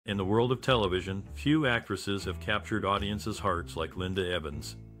In the world of television, few actresses have captured audiences' hearts like Linda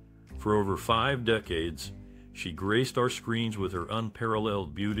Evans. For over 5 decades, she graced our screens with her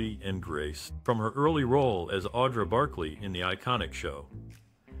unparalleled beauty and grace. From her early role as Audra Barkley in the iconic show,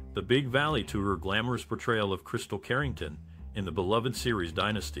 The Big Valley, to her glamorous portrayal of Crystal Carrington in the beloved series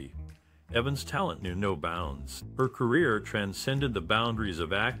Dynasty, Evans' talent knew no bounds. Her career transcended the boundaries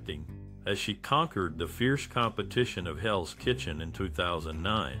of acting as she conquered the fierce competition of Hell's Kitchen in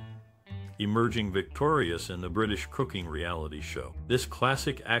 2009, emerging victorious in the British cooking reality show. This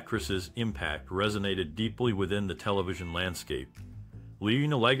classic actress's impact resonated deeply within the television landscape,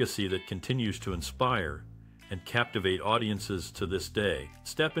 leaving a legacy that continues to inspire and captivate audiences to this day.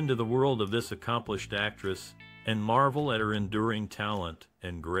 Step into the world of this accomplished actress and marvel at her enduring talent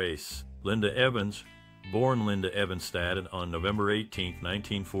and grace. Linda Evans, born Linda Evanstad on November 18,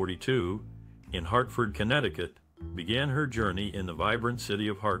 1942, in Hartford, Connecticut, began her journey in the vibrant city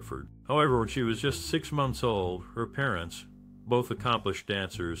of Hartford. However, when she was just 6 months old, her parents, both accomplished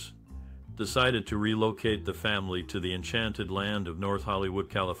dancers, decided to relocate the family to the enchanted land of North Hollywood,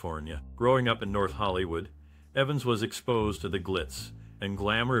 California. Growing up in North Hollywood, Evans was exposed to the glitz and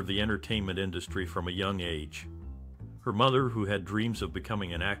glamour of the entertainment industry from a young age. Her mother, who had dreams of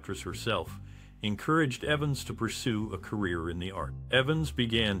becoming an actress herself, encouraged Evans to pursue a career in the art. Evans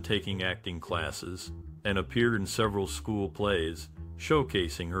began taking acting classes and appeared in several school plays,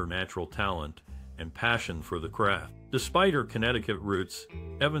 showcasing her natural talent and passion for the craft. Despite her Connecticut roots,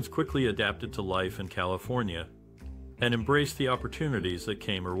 Evans quickly adapted to life in California and embraced the opportunities that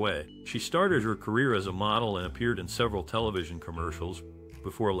came her way. She started her career as a model and appeared in several television commercials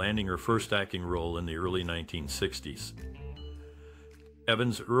before landing her first acting role in the early 1960s.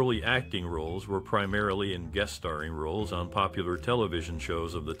 Evans' early acting roles were primarily in guest starring roles on popular television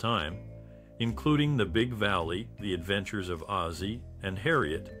shows of the time, including The Big Valley, The Adventures of Ozzie and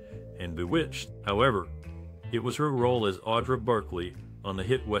Harriet, and Bewitched. However, it was her role as Audra Barkley on the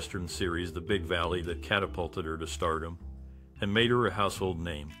hit Western series The Big Valley that catapulted her to stardom and made her a household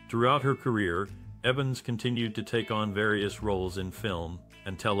name. Throughout her career, Evans continued to take on various roles in film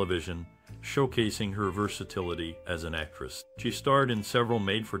and television, showcasing her versatility as an actress. She starred in several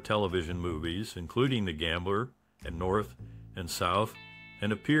made-for-television movies, including The Gambler and North and South,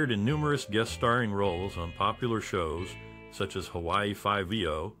 and appeared in numerous guest-starring roles on popular shows such as Hawaii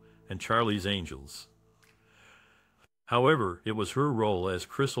Five-O and Charlie's Angels. However, it was her role as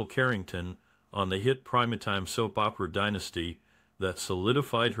Crystal Carrington on the hit primetime soap opera Dynasty that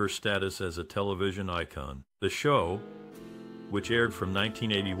solidified her status as a television icon. The show, which aired from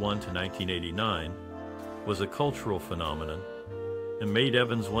 1981 to 1989, was a cultural phenomenon and made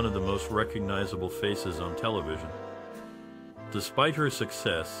Evans one of the most recognizable faces on television. Despite her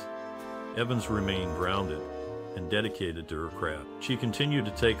success, Evans remained grounded and dedicated to her craft. She continued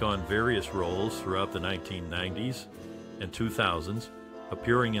to take on various roles throughout the 1990s and 2000s,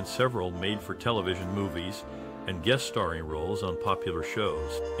 appearing in several made-for-television movies and guest-starring roles on popular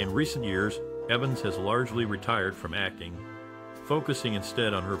shows. In recent years, Evans has largely retired from acting, focusing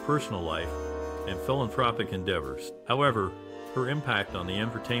instead on her personal life and philanthropic endeavors. However, her impact on the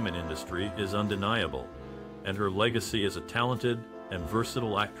entertainment industry is undeniable, and her legacy as a talented and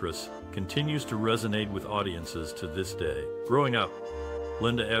versatile actress continues to resonate with audiences to this day. Growing up,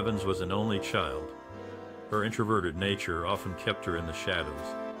 Linda Evans was an only child. Her introverted nature often kept her in the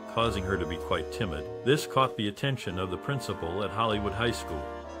shadows, causing her to be quite timid. This caught the attention of the principal at Hollywood High School,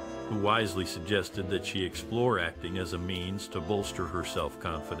 who wisely suggested that she explore acting as a means to bolster her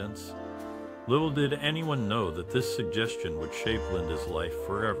self-confidence. Little did anyone know that this suggestion would shape Linda's life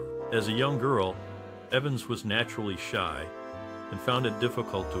forever. As a young girl, Evans was naturally shy and found it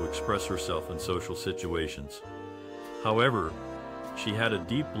difficult to express herself in social situations. However, she had a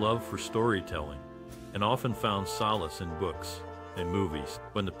deep love for storytelling and often found solace in books and movies.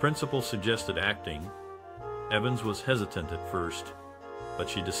 When the principal suggested acting, Evans was hesitant at first, but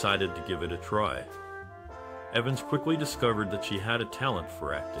she decided to give it a try. Evans quickly discovered that she had a talent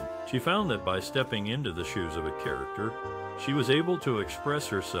for acting. She found that by stepping into the shoes of a character, she was able to express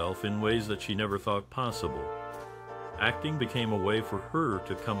herself in ways that she never thought possible. Acting became a way for her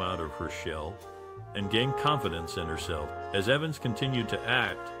to come out of her shell and gain confidence in herself. As Evans continued to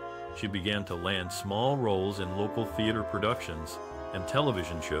act, she began to land small roles in local theater productions and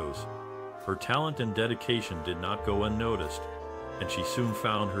television shows. Her talent and dedication did not go unnoticed, and she soon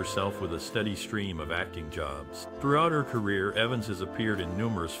found herself with a steady stream of acting jobs. Throughout her career, Evans has appeared in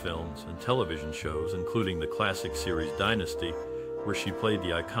numerous films and television shows, including the classic series Dynasty, where she played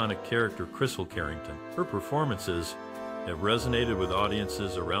the iconic character Crystal Carrington. Her performances have resonated with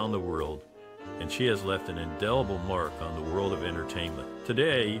audiences around the world and she has left an indelible mark on the world of entertainment.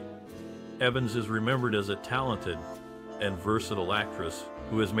 Today, Evans is remembered as a talented and versatile actress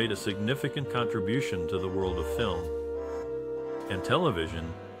who has made a significant contribution to the world of film and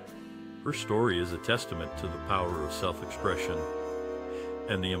television. Her story is a testament to the power of self-expression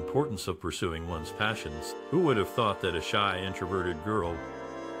and the importance of pursuing one's passions. Who would have thought that a shy, introverted girl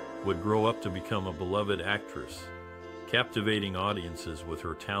would grow up to become a beloved actress, captivating audiences with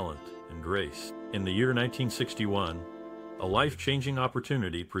her talent and grace? In the year 1961, a life-changing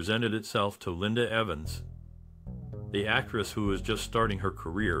opportunity presented itself to Linda Evans. The actress, who was just starting her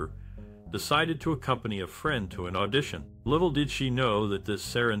career, decided to accompany a friend to an audition. Little did she know that this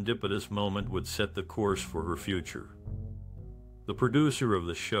serendipitous moment would set the course for her future. The producer of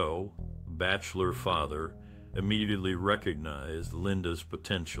the show, Bachelor Father, immediately recognized Linda's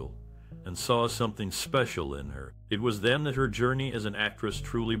potential and saw something special in her. It was then that her journey as an actress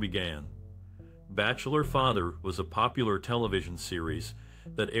truly began. Bachelor Father was a popular television series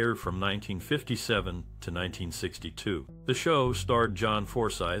that aired from 1957 to 1962. The show starred John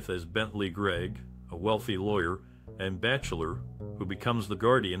Forsythe as Bentley Gregg, a wealthy lawyer and bachelor who becomes the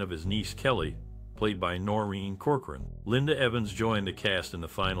guardian of his niece Kelly, played by Noreen Corcoran. Linda Evans joined the cast in the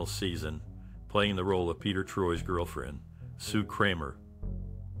final season, playing the role of Peter Troy's girlfriend, Sue Kramer.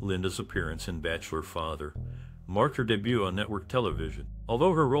 Linda's appearance in Bachelor Father marked her debut on network television.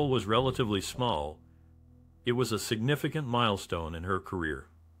 Although her role was relatively small, it was a significant milestone in her career.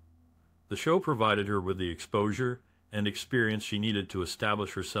 The show provided her with the exposure and experience she needed to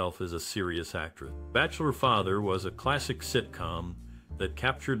establish herself as a serious actress. Bachelor Father was a classic sitcom that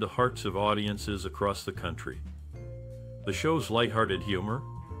captured the hearts of audiences across the country. The show's lighthearted humor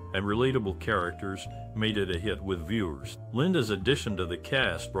and relatable characters made it a hit with viewers. Linda's addition to the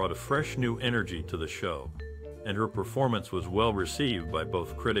cast brought a fresh new energy to the show, and her performance was well received by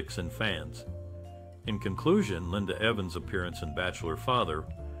both critics and fans. In conclusion, Linda Evans' appearance in Bachelor Father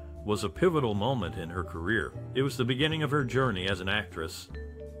was a pivotal moment in her career. It was the beginning of her journey as an actress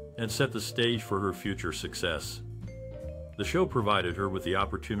and set the stage for her future success. The show provided her with the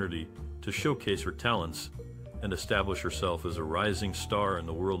opportunity to showcase her talents and establish herself as a rising star in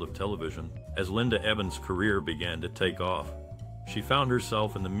the world of television. As Linda Evans' career began to take off, she found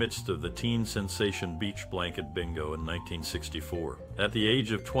herself in the midst of the teen sensation Beach Blanket Bingo in 1964. At the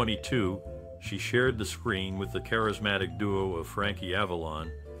age of 22, she shared the screen with the charismatic duo of Frankie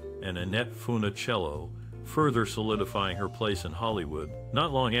Avalon and Annette Funicello, further solidifying her place in Hollywood.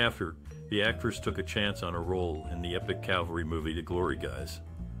 Not long after, the actress took a chance on a role in the epic cavalry movie The Glory Guys,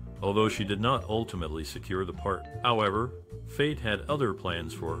 although she did not ultimately secure the part. However, fate had other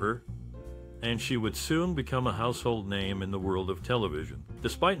plans for her, and she would soon become a household name in the world of television.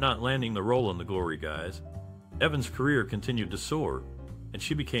 Despite not landing the role in The Glory Guys, Evans' career continued to soar, and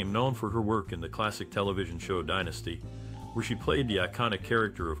she became known for her work in the classic television show Dynasty, where she played the iconic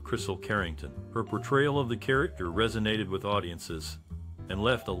character of Crystal Carrington. Her portrayal of the character resonated with audiences and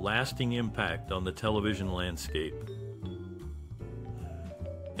left a lasting impact on the television landscape.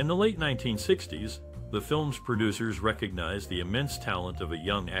 In the late 1960s, the film's producers recognized the immense talent of a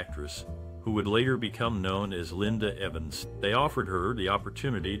young actress who would later become known as Linda Evans. They offered her the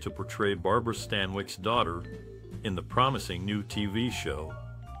opportunity to portray Barbara Stanwyck's daughter in the promising new TV show,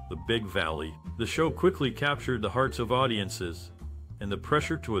 The Big Valley. The show quickly captured the hearts of audiences, and the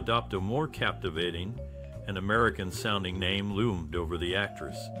pressure to adopt a more captivating and American-sounding name loomed over the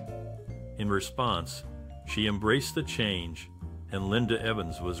actress. In response, she embraced the change, and Linda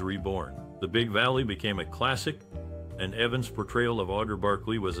Evans was reborn. The Big Valley became a classic, and Evans' portrayal of Audra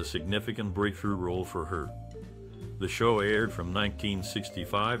Barkley was a significant breakthrough role for her. The show aired from 1965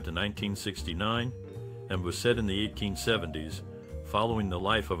 to 1969 and was set in the 1870s, following the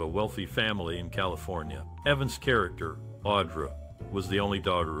life of a wealthy family in California. Evans' character, Audra, was the only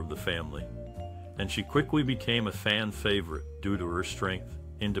daughter of the family, and she quickly became a fan favorite due to her strength,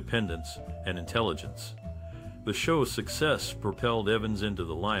 independence, and intelligence. The show's success propelled Evans into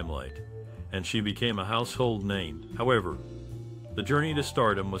the limelight, and she became a household name. However, the journey to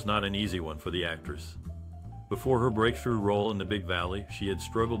stardom was not an easy one for the actress. Before her breakthrough role in The Big Valley, she had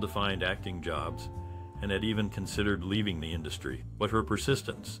struggled to find acting jobs and had even considered leaving the industry. But her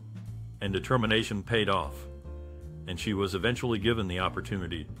persistence and determination paid off, and she was eventually given the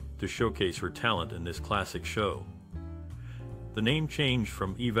opportunity to showcase her talent in this classic show. The name change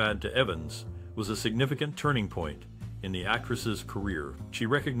from Evad to Evans was a significant turning point in the actress's career. She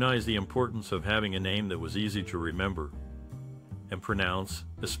recognized the importance of having a name that was easy to remember and pronounce,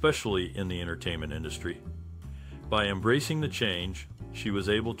 especially in the entertainment industry. By embracing the change, she was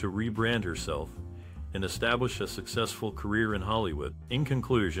able to rebrand herself and establish a successful career in Hollywood. In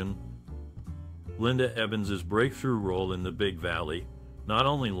conclusion, Linda Evans' breakthrough role in The Big Valley not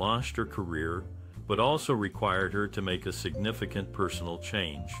only launched her career, but also required her to make a significant personal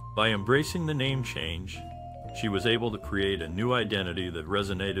change. By embracing the name change, she was able to create a new identity that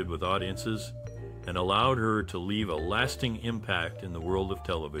resonated with audiences and allowed her to leave a lasting impact in the world of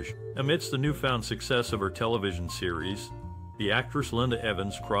television. Amidst the newfound success of her television series, the actress Linda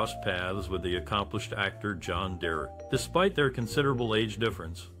Evans crossed paths with the accomplished actor John Derek. Despite their considerable age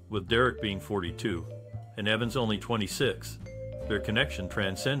difference, with Derek being 42 and Evans only 26, their connection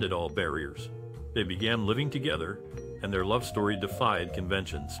transcended all barriers. They began living together, and their love story defied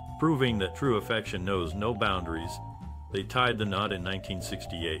conventions. Proving that true affection knows no boundaries, they tied the knot in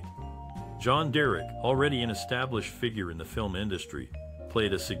 1968. John Derek, already an established figure in the film industry,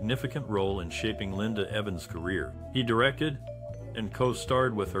 played a significant role in shaping Linda Evans' career. He directed and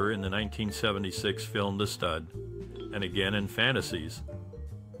co-starred with her in the 1976 film The Stud, and again in Fantasies.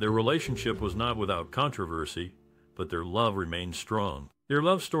 Their relationship was not without controversy, but their love remained strong. Their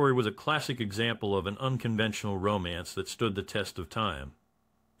love story was a classic example of an unconventional romance that stood the test of time.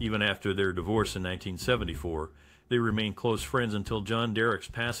 Even after their divorce in 1974, they remained close friends until John Derek's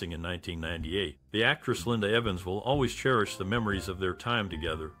passing in 1998. The actress Linda Evans will always cherish the memories of their time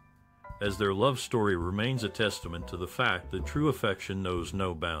together, as their love story remains a testament to the fact that true affection knows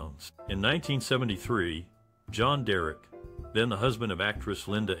no bounds. In 1973, John Derek, then the husband of actress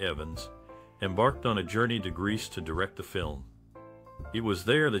Linda Evans, embarked on a journey to Greece to direct the film. It was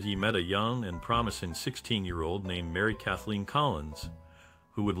there that he met a young and promising 16-year-old named Mary Kathleen Collins,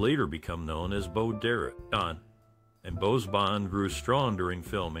 who would later become known as Bo Derek. And Bo's bond grew strong during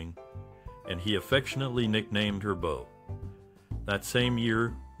filming, and he affectionately nicknamed her Bo. That same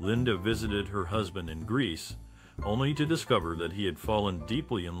year, Linda visited her husband in Greece, only to discover that he had fallen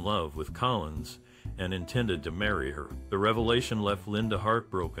deeply in love with Collins and intended to marry her. The revelation left Linda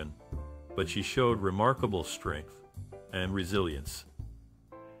heartbroken, but she showed remarkable strength and resilience.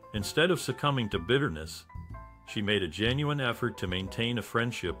 Instead of succumbing to bitterness, she made a genuine effort to maintain a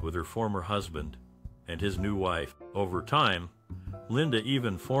friendship with her former husband and his new wife. Over time, Linda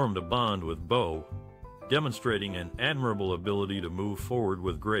even formed a bond with Bo, demonstrating an admirable ability to move forward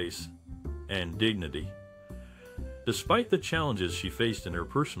with grace and dignity. Despite the challenges she faced in her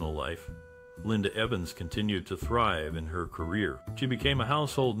personal life, Linda Evans continued to thrive in her career. She became a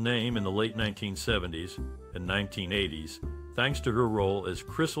household name in the late 1970s and 1980s, thanks to her role as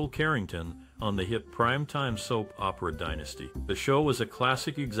Crystal Carrington on the hit primetime soap opera Dynasty. The show was a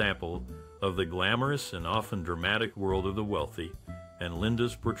classic example of the glamorous and often dramatic world of the wealthy, and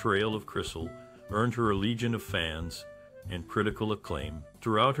Linda's portrayal of Crystal earned her a legion of fans and critical acclaim.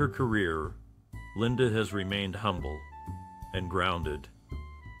 Throughout her career, Linda has remained humble and grounded,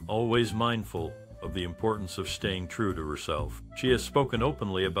 always mindful of the importance of staying true to herself. She has spoken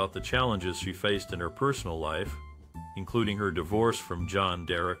openly about the challenges she faced in her personal life, including her divorce from John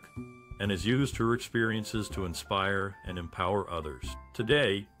Derek, and has used her experiences to inspire and empower others.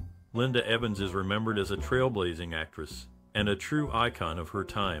 Today, Linda Evans is remembered as a trailblazing actress and a true icon of her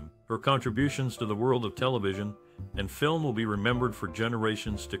time. Her contributions to the world of television and film will be remembered for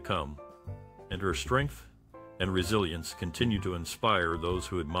generations to come, and her strength and resilience continue to inspire those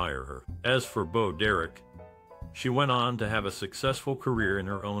who admire her. As for Bo Derek, she went on to have a successful career in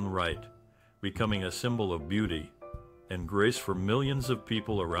her own right, becoming a symbol of beauty and grace for millions of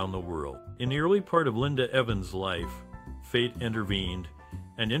people around the world. In the early part of Linda Evans' life, fate intervened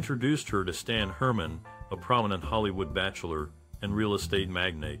and introduced her to Stan Herman, a prominent Hollywood bachelor and real estate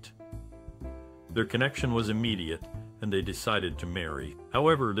magnate. Their connection was immediate, and they decided to marry.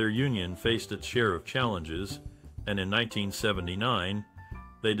 However, their union faced its share of challenges, and in 1979,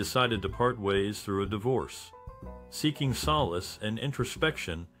 they decided to part ways through a divorce. Seeking solace and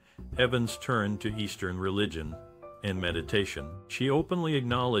introspection, Evans turned to Eastern religion and meditation. She openly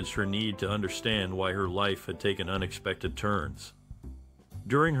acknowledged her need to understand why her life had taken unexpected turns.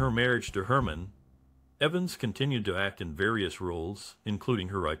 During her marriage to Herman, Evans continued to act in various roles, including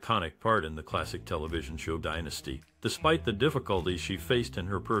her iconic part in the classic television show Dynasty. Despite the difficulties she faced in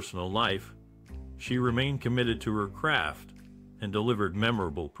her personal life, she remained committed to her craft and delivered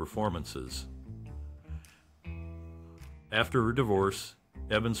memorable performances. After her divorce,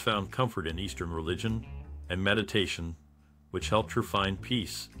 Evans found comfort in Eastern religion and meditation, which helped her find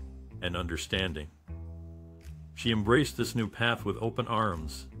peace and understanding. She embraced this new path with open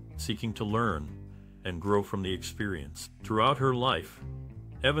arms, seeking to learn and grow from the experience. Throughout her life,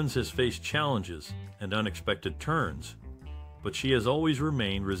 Evans has faced challenges and unexpected turns, but she has always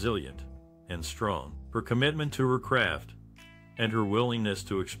remained resilient and strong. Her commitment to her craft and her willingness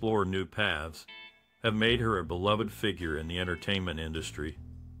to explore new paths have made her a beloved figure in the entertainment industry.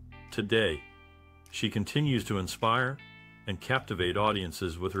 Today, She continues to inspire and captivate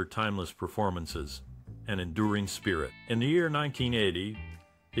audiences with her timeless performances and enduring spirit. In the year 1980,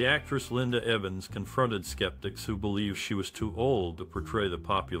 the actress Linda Evans confronted skeptics who believed she was too old to portray the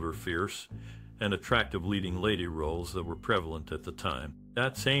popular fierce and attractive leading lady roles that were prevalent at the time.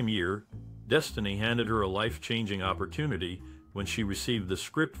 That same year, destiny handed her a life-changing opportunity when she received the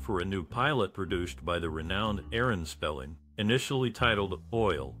script for a new pilot produced by the renowned Aaron Spelling. Initially titled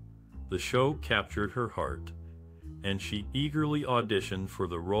Oil, the show captured her heart, and she eagerly auditioned for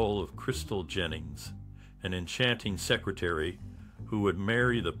the role of Crystal Jennings, an enchanting secretary who would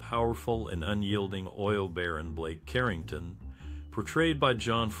marry the powerful and unyielding oil baron Blake Carrington, portrayed by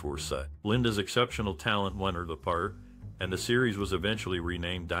John Forsythe. Linda's exceptional talent won her the part, and the series was eventually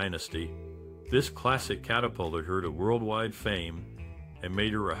renamed Dynasty. This classic catapulted her to worldwide fame and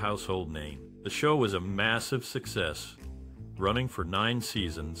made her a household name. The show was a massive success, running for 9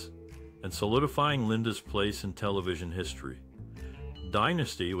 seasons and solidifying Linda's place in television history.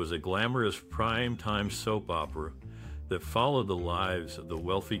 Dynasty was a glamorous prime-time soap opera that followed the lives of the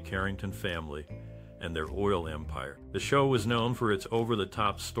wealthy Carrington family and their oil empire. The show was known for its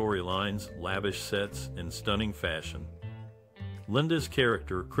over-the-top storylines, lavish sets, and stunning fashion. Linda's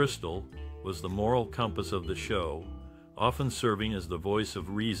character, Crystal, was the moral compass of the show, often serving as the voice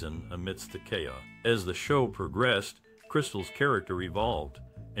of reason amidst the chaos. As the show progressed, Crystal's character evolved,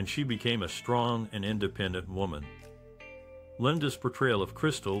 and she became a strong and independent woman. Linda's portrayal of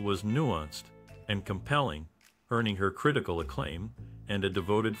Crystal was nuanced and compelling, earning her critical acclaim and a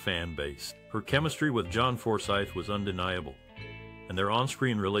devoted fan base. Her chemistry with John Forsythe was undeniable, and their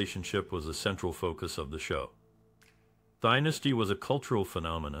on-screen relationship was the central focus of the show. Dynasty was a cultural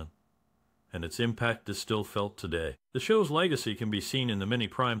phenomenon, and its impact is still felt today. The show's legacy can be seen in the many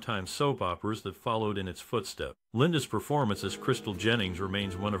primetime soap operas that followed in its footsteps. Linda's performance as Crystal Jennings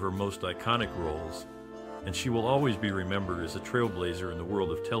remains one of her most iconic roles, and she will always be remembered as a trailblazer in the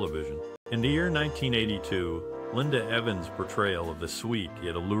world of television. In the year 1982, Linda Evans' portrayal of the sweet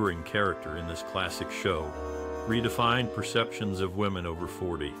yet alluring character in this classic show redefined perceptions of women over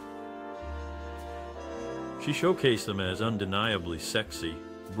 40. She showcased them as undeniably sexy,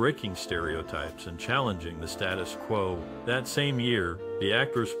 breaking stereotypes and challenging the status quo. That same year, the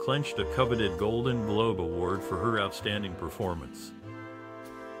actress clinched a coveted Golden Globe Award for her outstanding performance.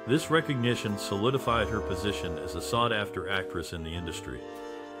 This recognition solidified her position as a sought-after actress in the industry.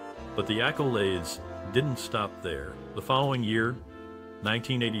 But the accolades didn't stop there. The following year,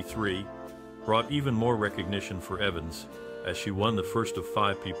 1983, brought even more recognition for Evans, as she won the first of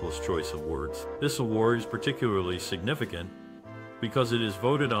 5 People's Choice Awards. This award is particularly significant because it is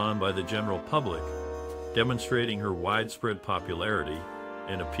voted on by the general public, demonstrating her widespread popularity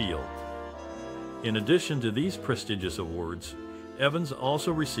and appeal. In addition to these prestigious awards, Evans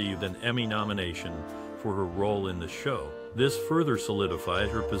also received an Emmy nomination for her role in the show. This further solidified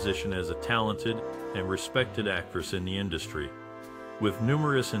her position as a talented and respected actress in the industry. With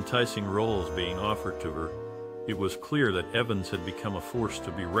numerous enticing roles being offered to her, it was clear that Evans had become a force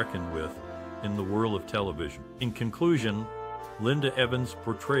to be reckoned with in the world of television. In conclusion, Linda Evans'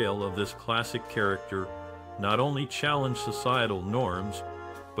 portrayal of this classic character not only challenged societal norms,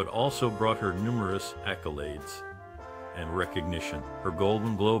 but also brought her numerous accolades and recognition. Her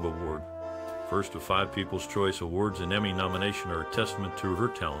Golden Globe Award, first of 5 People's Choice Awards, and Emmy nomination are a testament to her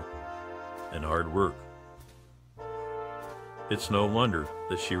talent and hard work. It's no wonder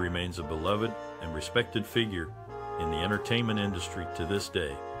that she remains a beloved and respected figure in the entertainment industry to this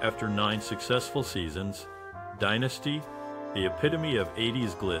day. After 9 successful seasons, Dynasty, the epitome of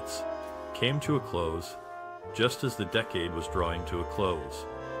 80s glitz, came to a close just as the decade was drawing to a close.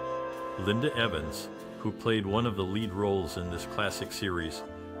 Linda Evans, who played one of the lead roles in this classic series,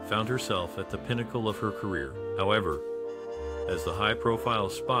 found herself at the pinnacle of her career. However, as the high-profile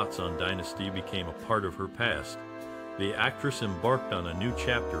spots on Dynasty became a part of her past, the actress embarked on a new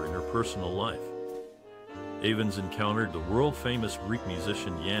chapter in her personal life. Evans encountered the world-famous Greek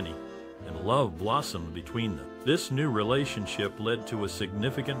musician Yanni, and love blossomed between them. This new relationship led to a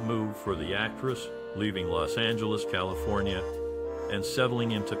significant move for the actress, leaving Los Angeles, California, and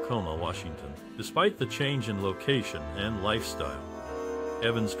settling in Tacoma, Washington. Despite the change in location and lifestyle,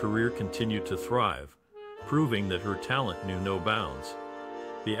 Evans' career continued to thrive, proving that her talent knew no bounds.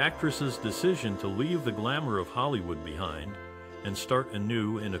 The actress's decision to leave the glamour of Hollywood behind and start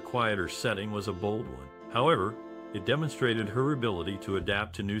anew in a quieter setting was a bold one. However, it demonstrated her ability to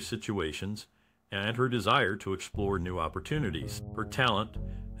adapt to new situations and her desire to explore new opportunities. Her talent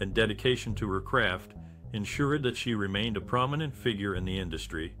and dedication to her craft ensured that she remained a prominent figure in the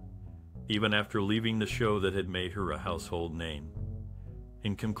industry, even after leaving the show that had made her a household name.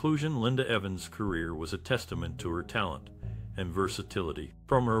 In conclusion, Linda Evans' career was a testament to her talent and versatility.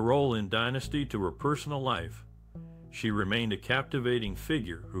 From her role in Dynasty to her personal life, she remained a captivating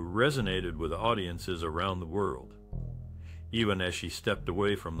figure who resonated with audiences around the world. Even as she stepped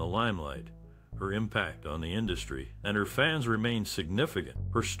away from the limelight, her impact on the industry and her fans remained significant.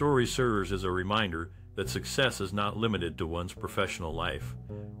 Her story serves as a reminder that success is not limited to one's professional life,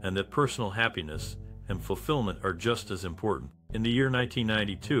 and that personal happiness and fulfillment are just as important. In the year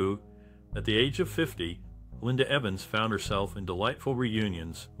 1992, at the age of 50, Linda Evans found herself in delightful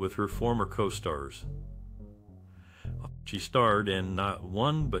reunions with her former co-stars. She starred in not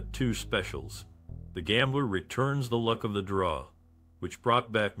one but two specials. The Gambler Returns the Luck of the Draw, which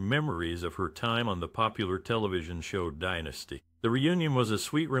brought back memories of her time on the popular television show Dynasty. The reunion was a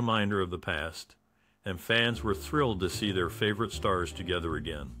sweet reminder of the past, and fans were thrilled to see their favorite stars together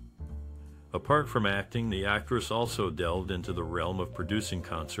again. Apart from acting, the actress also delved into the realm of producing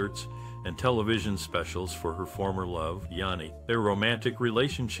concerts and television specials for her former love, Yanni. Their romantic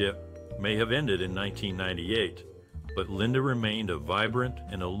relationship may have ended in 1998, but Linda remained a vibrant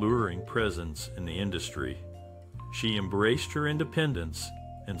and alluring presence in the industry. She embraced her independence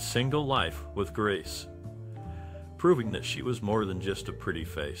and single life with grace, proving that she was more than just a pretty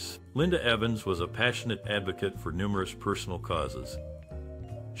face. Linda Evans was a passionate advocate for numerous personal causes.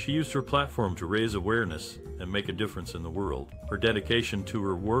 She used her platform to raise awareness and make a difference in the world. Her dedication to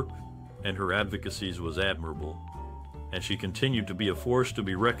her work and her advocacies was admirable, and she continued to be a force to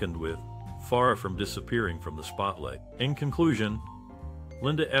be reckoned with, far from disappearing from the spotlight. In conclusion,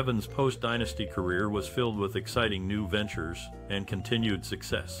 Linda Evans' post-Dynasty career was filled with exciting new ventures and continued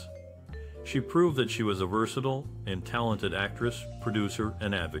success. She proved that she was a versatile and talented actress, producer,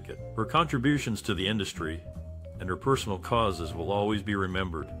 and advocate. Her contributions to the industry and her personal causes will always be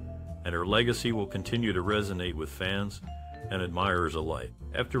remembered, and her legacy will continue to resonate with fans and admirers alike.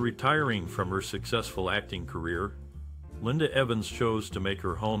 After retiring from her successful acting career, Linda Evans chose to make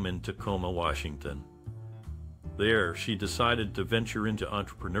her home in Tacoma, Washington. There, she decided to venture into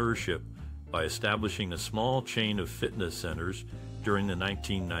entrepreneurship by establishing a small chain of fitness centers during the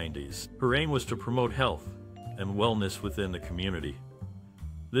 1990s. Her aim was to promote health and wellness within the community.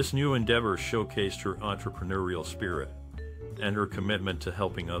 This new endeavor showcased her entrepreneurial spirit and her commitment to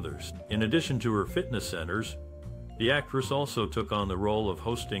helping others. In addition to her fitness centers, the actress also took on the role of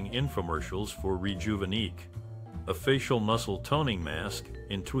hosting infomercials for Rejuvenique, a facial muscle toning mask,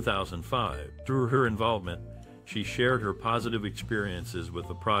 in 2005. Through her involvement, she shared her positive experiences with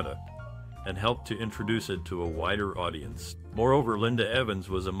the product and helped to introduce it to a wider audience. Moreover, Linda Evans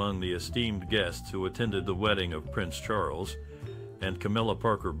was among the esteemed guests who attended the wedding of Prince Charles and Camilla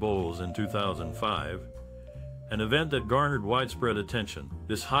Parker Bowles in 2005, an event that garnered widespread attention.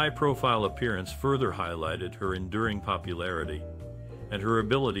 This high-profile appearance further highlighted her enduring popularity and her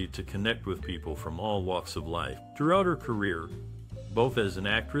ability to connect with people from all walks of life. Throughout her career, both as an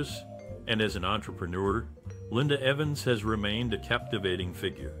actress and as an entrepreneur, Linda Evans has remained a captivating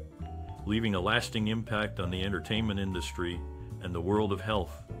figure, leaving a lasting impact on the entertainment industry and the world of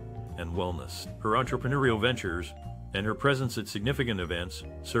health and wellness. Her entrepreneurial ventures and her presence at significant events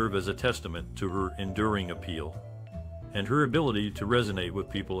serve as a testament to her enduring appeal and her ability to resonate with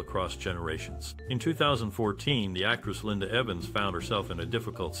people across generations. In 2014, the actress Linda Evans found herself in a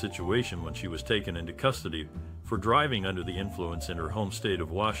difficult situation when she was taken into custody for driving under the influence in her home state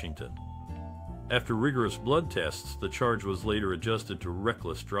of Washington. After rigorous blood tests, the charge was later adjusted to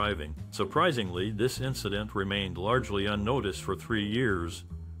reckless driving. Surprisingly, this incident remained largely unnoticed for 3 years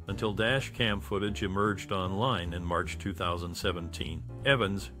until dash cam footage emerged online in March 2017.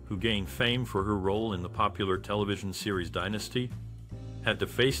 Evans, who gained fame for her role in the popular television series Dynasty, had to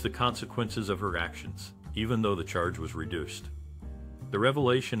face the consequences of her actions, even though the charge was reduced. The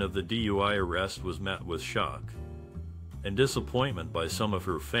revelation of the DUI arrest was met with shock and disappointment by some of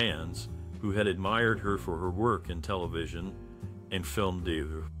her fans who had admired her for her work in television and film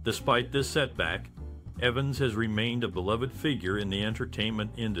debut. Despite this setback, Evans has remained a beloved figure in the entertainment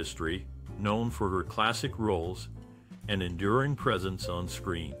industry, known for her classic roles and enduring presence on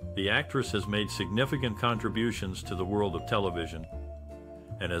screen. The actress has made significant contributions to the world of television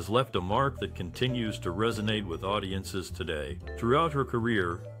and has left a mark that continues to resonate with audiences today. Throughout her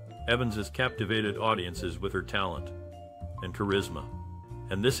career, Evans has captivated audiences with her talent and charisma,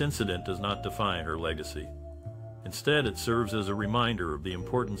 and this incident does not define her legacy. Instead, it serves as a reminder of the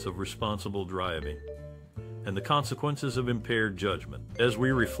importance of responsible driving and the consequences of impaired judgment. As we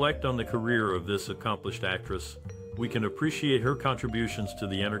reflect on the career of this accomplished actress, we can appreciate her contributions to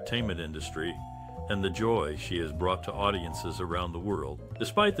the entertainment industry and the joy she has brought to audiences around the world.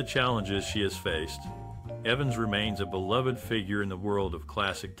 Despite the challenges she has faced, Evans remains a beloved figure in the world of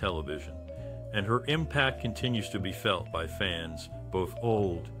classic television, and her impact continues to be felt by fans, both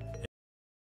old